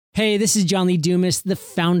Hey, this is John Lee Dumas, the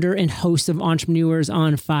founder and host of Entrepreneurs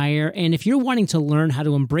on Fire. And if you're wanting to learn how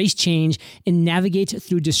to embrace change and navigate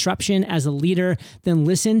through disruption as a leader, then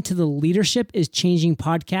listen to the Leadership is Changing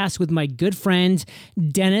podcast with my good friend,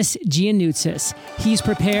 Dennis Giannoutzis. He's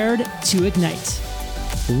prepared to ignite.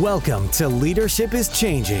 Welcome to Leadership is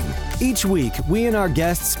Changing. Each week, we and our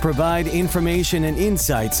guests provide information and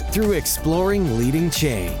insights through exploring leading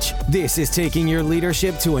change. This is taking your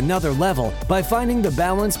leadership to another level by finding the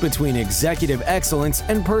balance between executive excellence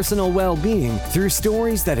and personal well-being through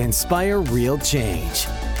stories that inspire real change.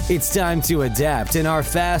 It's time to adapt in our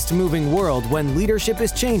fast-moving world when leadership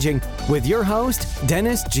is changing with your host,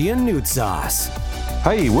 Dennis Giannoutzis.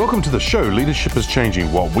 Hey, welcome to the show, Leadership is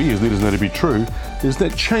Changing. What we as leaders know to be true is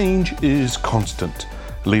that change is constant.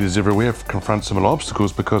 Leaders everywhere confront similar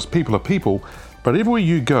obstacles because people are people, but everywhere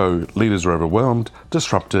you go, leaders are overwhelmed,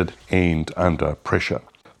 disrupted, and under pressure.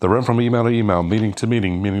 They run from email to email, meeting to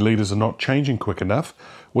meeting. Many leaders are not changing quick enough,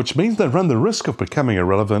 which means they run the risk of becoming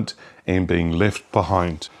irrelevant and being left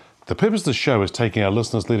behind. The purpose of the show is taking our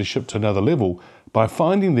listeners' leadership to another level by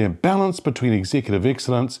finding their balance between executive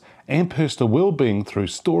excellence and personal well-being through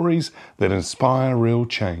stories that inspire real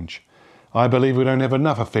change. I believe we don't have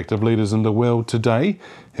enough effective leaders in the world today,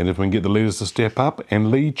 and if we can get the leaders to step up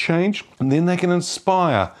and lead change, then they can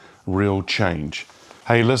inspire real change.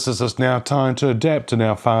 Hey listeners, it's now time to adapt in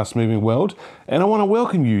our fast-moving world, and I want to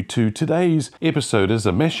welcome you to today's episode as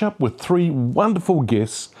a mashup with three wonderful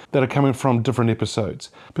guests that are coming from different episodes.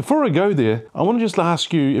 Before I go there, I want to just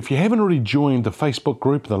ask you, if you haven't already joined the Facebook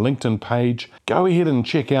group, the LinkedIn page, go ahead and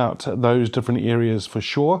check out those different areas for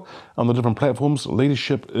sure on the different platforms.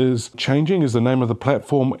 Leadership is Changing is the name of the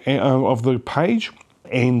platform of the page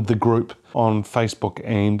and the group on Facebook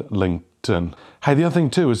and LinkedIn. Hey, the other thing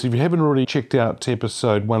too is if you haven't already checked out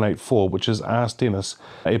episode 184, which is Ask Dennis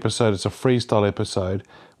episode, it's a freestyle episode,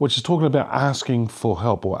 which is talking about asking for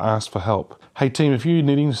help or ask for help. Hey team, if you're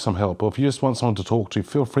needing some help or if you just want someone to talk to,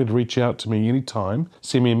 feel free to reach out to me anytime.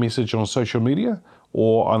 Send me a message on social media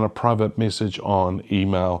or on a private message on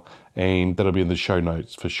email, and that'll be in the show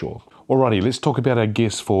notes for sure. Alrighty, let's talk about our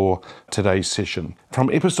guest for today's session. From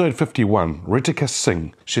episode 51, Ritika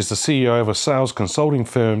Singh. She's the CEO of a sales consulting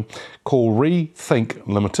firm called Rethink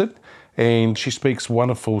Limited, and she speaks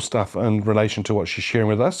wonderful stuff in relation to what she's sharing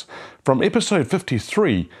with us. From episode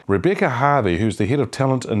 53, Rebecca Harvey, who's the head of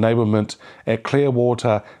talent enablement at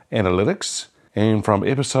Clearwater Analytics. And from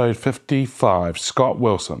episode 55, Scott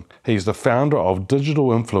Wilson. He's the founder of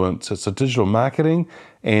Digital Influence. It's a digital marketing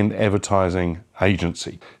and advertising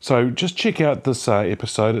agency. So just check out this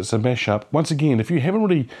episode. It's a mashup. Once again, if you haven't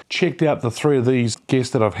already checked out the three of these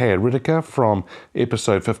guests that I've had, Ritika from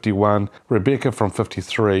episode 51, Rebecca from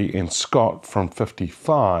 53, and Scott from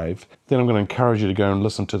 55, then I'm going to encourage you to go and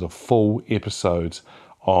listen to the full episodes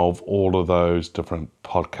of all of those different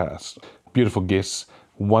podcasts. Beautiful guests,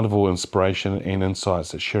 wonderful inspiration and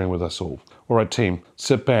insights that sharing with us all. All right, team,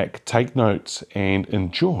 sit back, take notes, and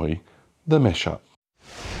enjoy the mashup.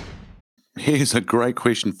 Here's a great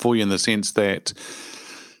question for you in the sense that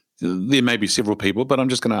there may be several people, but I'm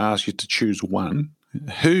just going to ask you to choose one.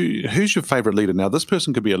 Who's your favorite leader? Now, this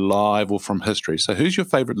person could be alive or from history. So who's your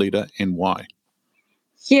favorite leader and why?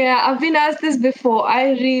 Yeah, I've been asked this before.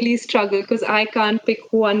 I really struggle because I can't pick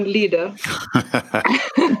one leader.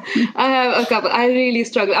 I have a couple. I really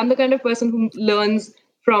struggle. I'm the kind of person who learns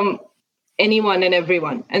from anyone and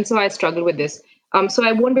everyone. And so I struggle with this. So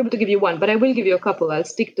I won't be able to give you one, but I will give you a couple. I'll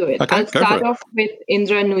stick to it. Okay, I'll start off with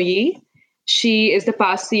Indra Nooyi. She is the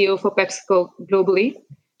past CEO for PepsiCo globally.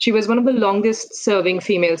 She was one of the longest serving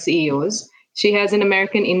female CEOs. She has an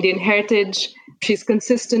American Indian heritage. She's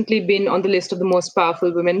consistently been on the list of the most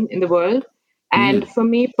powerful women in the world. And for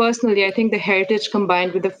me personally, I think the heritage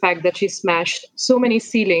combined with the fact that she smashed so many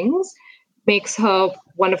ceilings makes her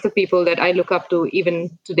one of the people that I look up to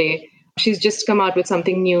even today. She's just come out with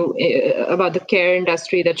something new about the care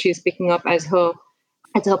industry that she's picking up as her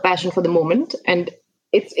passion for the moment. And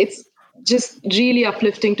it's just really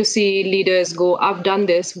uplifting to see leaders go, I've done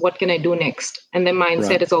this, what can I do next? And their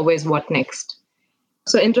mindset is always what next?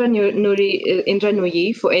 So Indra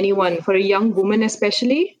Nooyi, for anyone, for a young woman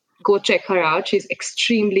especially, go check her out. She's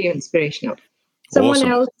extremely inspirational. Someone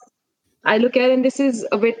else I look at, and this is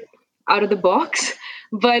a bit out of the box,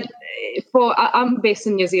 but I'm based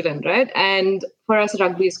in New Zealand, right? And for us,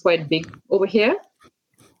 rugby is quite big over here.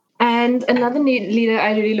 And another leader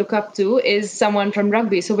I really look up to is someone from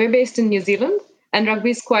rugby. So we're based in New Zealand, and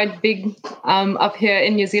rugby is quite big up here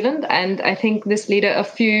in New Zealand. And I think this leader, a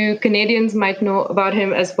few Canadians might know about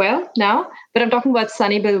him as well now, but I'm talking about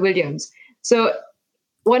Sonny Bill Williams. So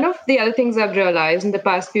One of the other things I've realized in the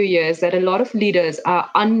past few years that a lot of leaders are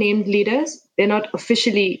unnamed leaders. They're not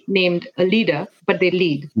officially named a leader, but they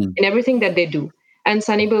lead in everything that they do. And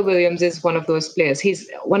Sonny Bill Williams is one of those players. He's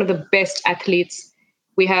one of the best athletes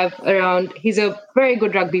we have around. He's a very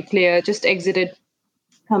good rugby player, just exited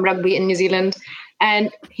rugby in New Zealand.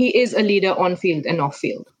 And he is a leader on field and off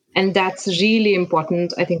field. And that's really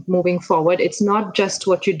important, I think, moving forward. It's not just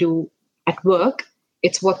what you do at work,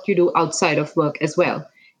 it's what you do outside of work as well.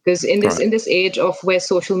 Because in this age of where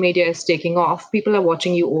social media is taking off, people are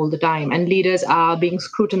watching you all the time and leaders are being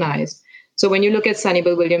scrutinized. So when you look at Sonny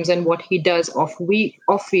Bill Williams and what he does off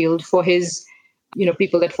field for his,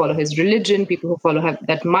 people that follow his religion, people who follow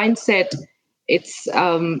that mindset, it's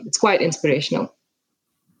quite inspirational.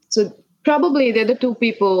 So probably they're the two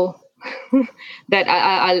people that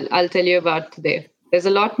I'll tell you about today. There's a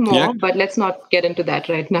lot more, but let's not get into that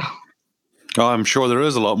right now. Oh, I'm sure there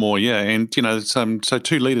is a lot more, yeah. And, so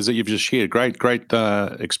two leaders that you've just shared, great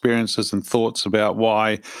experiences and thoughts about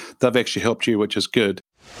why they've actually helped you, which is good.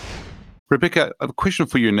 Rebecca, a question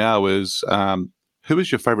for you now is, who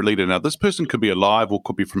is your favorite leader? Now, this person could be alive or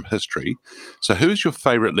could be from history. So who is your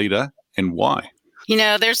favorite leader and why?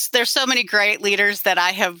 There's so many great leaders that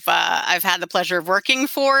I've had the pleasure of working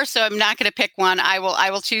for. So I'm not going to pick one. I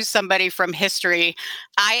will choose somebody from history.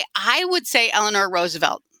 I would say Eleanor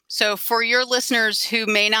Roosevelt. So for your listeners who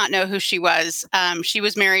may not know who she was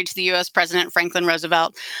married to the U.S. President Franklin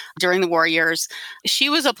Roosevelt during the war years. She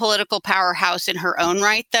was a political powerhouse in her own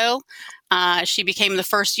right, though. She became the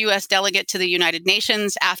first U.S. delegate to the United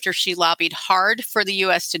Nations after she lobbied hard for the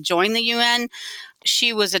U.S. to join the UN.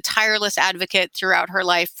 She was a tireless advocate throughout her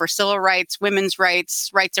life for civil rights, women's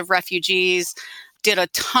rights, rights of refugees, did a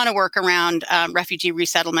ton of work around refugee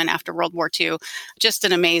resettlement after World War II. Just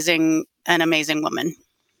an amazing woman.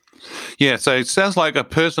 Yeah, so it sounds like a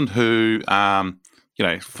person who,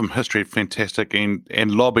 from history, fantastic,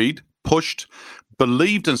 and lobbied, pushed,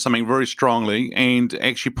 believed in something very strongly, and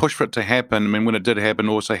actually pushed for it to happen. I mean, when it did happen,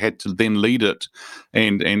 also had to then lead it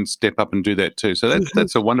and step up and do that too. So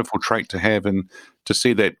that's a wonderful trait to have, and to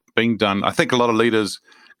see that being done. I think a lot of leaders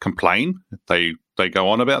complain. They go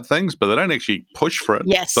on about things, but they don't actually push for it.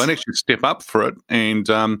 Yes. They don't actually step up for it, and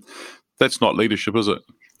that's not leadership, is it?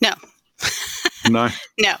 No. No.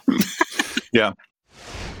 No. Yeah.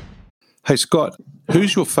 Hey, Scott,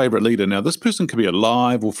 who's your favorite leader? Now, this person could be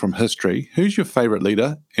alive or from history. Who's your favorite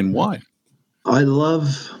leader and why? I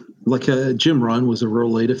love, Jim Rohn was a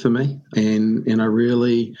real leader for me. And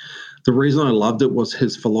the reason I loved it was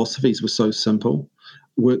his philosophies were so simple.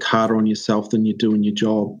 Work harder on yourself than you do in your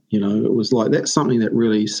job. It was like, that's something that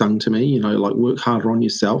really sung to me, work harder on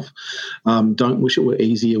yourself. Don't wish it were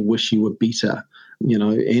easier, wish you were better.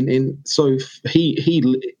 And so he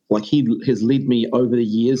has led me over the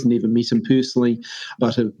years. Never met him personally,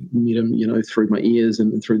 but have met him, through my ears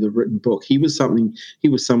and through the written book. He was someone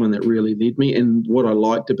that really led me. And what I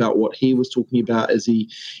liked about what he was talking about is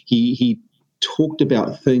he talked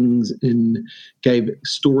about things and gave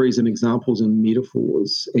stories and examples and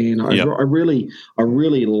metaphors. And I really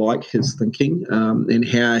like his thinking and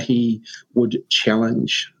how he would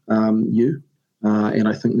challenge you. And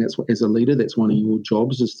I think that's as a leader, that's one of your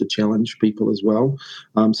jobs, is to challenge people as well.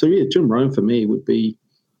 Jim Rohn for me would be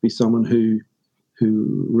someone who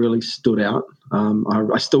really stood out.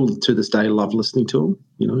 I still to this day love listening to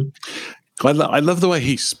him. I love the way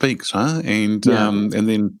he speaks, and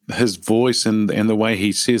then his voice and the way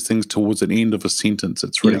he says things towards the end of a sentence.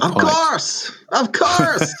 It's really of course.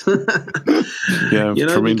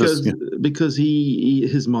 tremendous. Because he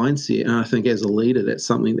his mindset, and I think as a leader, that's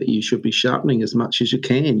something that you should be sharpening as much as you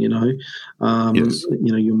can. Your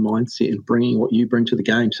mindset and bringing what you bring to the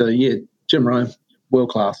game. So Jim Rohn, world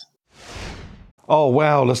class. Oh,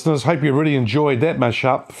 wow, listeners. Hope you really enjoyed that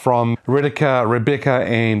mashup from Ritika, Rebecca,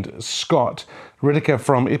 and Scott. Ritika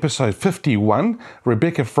from episode 51,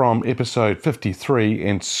 Rebecca from episode 53,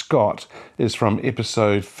 and Scott is from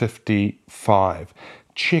episode 55.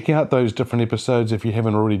 Check out those different episodes if you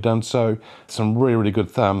haven't already done so. Some really, really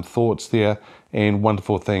good thoughts there and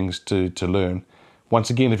wonderful things to learn. Once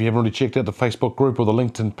again, if you haven't already checked out the Facebook group or the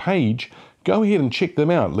LinkedIn page, go ahead and check them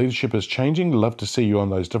out. Leadership is Changing. Love to see you on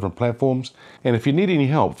those different platforms. And if you need any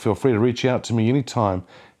help, feel free to reach out to me anytime.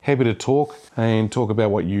 Happy to talk about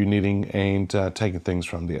what you're needing and taking things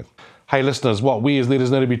from there. Hey listeners, what we as leaders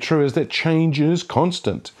know to be true is that change is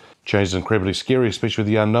constant. Change is incredibly scary, especially with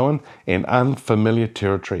the unknown and unfamiliar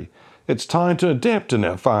territory. It's time to adapt in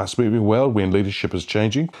our fast-moving world when leadership is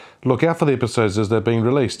changing. Look out for the episodes as they're being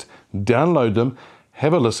released. Download them,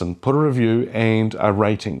 have a listen, put a review and a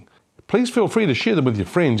rating. please feel free to share them with your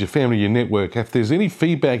friends, your family, your network. If there's any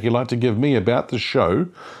feedback you'd like to give me about the show,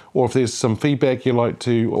 or if there's some feedback you'd like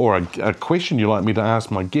to, or a question you'd like me to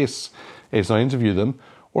ask my guests as I interview them,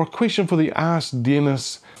 or a question for the Ask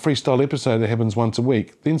Dennis freestyle episode that happens once a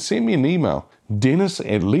week, then send me an email,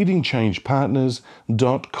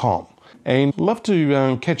 dennis@leadingchangepartners.com. And love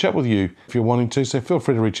to catch up with you if you're wanting to, so feel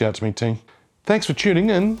free to reach out to me, team. Thanks for tuning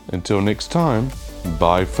in. Until next time,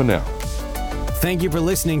 bye for now. Thank you for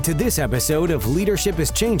listening to this episode of Leadership is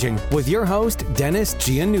Changing with your host, Dennis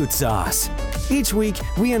Giannoutsas. Each week,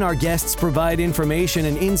 we and our guests provide information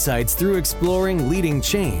and insights through exploring leading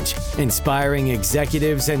change, inspiring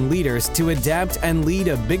executives and leaders to adapt and lead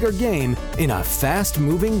a bigger game in a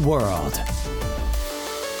fast-moving world.